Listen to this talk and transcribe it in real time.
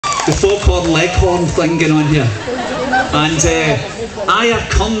the foghorn leghorn thing going on here. And Aya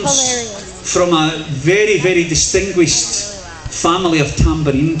comes from a very, very distinguished family of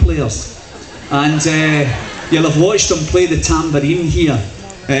tambourine players. And you'll have watched them play the tambourine here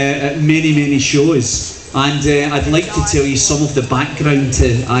at many, many shows. And I'd like to tell you some of the background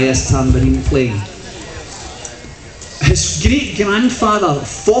to Aya's tambourine playing. His great-grandfather,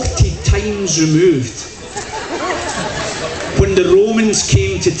 40 times removed, when the Romans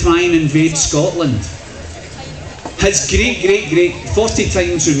came to try and invade Scotland, his great-great-great, 40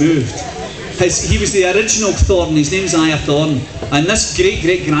 times removed, he was the original Thorn, his name's Aya Thorn, and this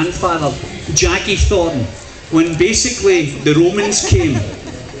great-great-grandfather, Jaggy Thorn, when basically the Romans came,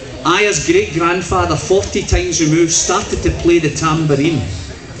 Aya's great-grandfather, 40 times removed, started to play the tambourine.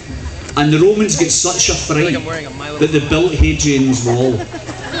 And the Romans get such a fright that they built Hadrian's Wall.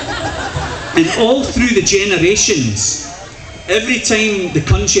 And all through the generations, every time the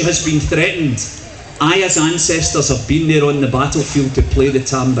country has been threatened, Aya's ancestors have been there on the battlefield to play the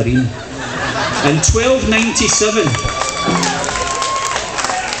tambourine. In 1297,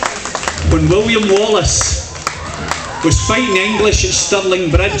 when William Wallace was fighting the English at Stirling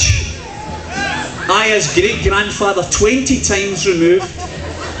Bridge, Aya's great-grandfather, 20 times removed,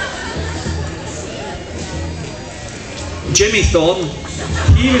 Jimmy Thorne,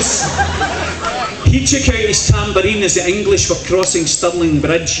 he took out his tambourine as the English were crossing Stirling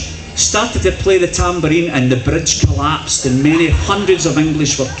Bridge, started to play the tambourine, and the bridge collapsed and many hundreds of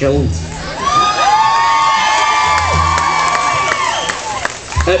English were killed.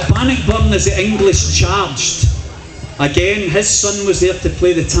 At Bannockburn, as the English charged, again his son was there to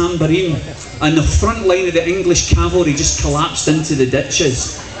play the tambourine, and the front line of the English cavalry just collapsed into the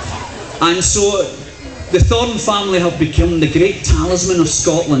ditches. And so the Thorne family have become the great talisman of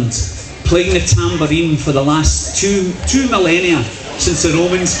Scotland, playing the tambourine for the last two millennia since the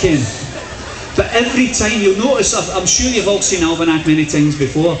Romans came. But every time, you'll notice, I'm sure you've all seen Albannach many times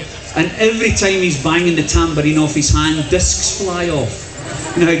before, and every time he's banging the tambourine off his hand, discs fly off.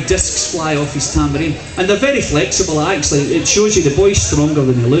 You know how discs fly off his tambourine? And they're very flexible, actually. It shows you the boy's stronger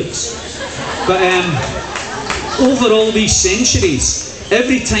than he looks. But over all these centuries,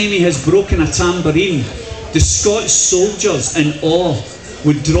 every time he has broken a tambourine, the Scots soldiers in awe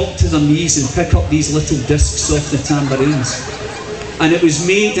would drop to their knees and pick up these little discs off the tambourines. And it was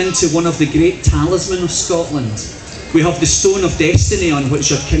made into one of the great talismans of Scotland. We have the Stone of Destiny on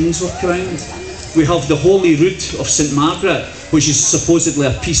which our kings were crowned. We have the Holy Rood of St Margaret, which is supposedly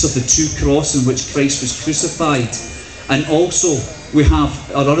a piece of the true cross in which Christ was crucified. And also we have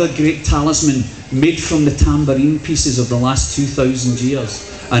our other great talisman made from the tambourine pieces of the last 2,000 years.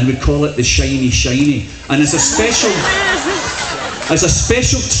 And we call it the Shiny Shiny. And as a special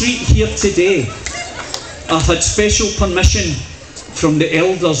treat here today, I've had special permission from the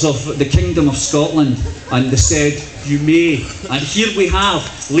elders of the Kingdom of Scotland, and they said, you may. And here we have,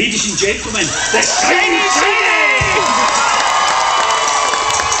 ladies and gentlemen, the Shiny Shiny!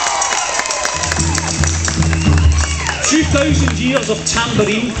 2,000 years of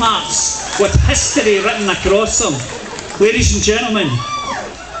tambourine parts with history written across them. Ladies and gentlemen,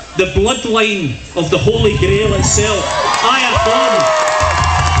 the bloodline of the Holy Grail itself, Aya Thorne.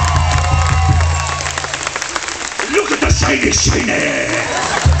 Look at the Shiny Shiny!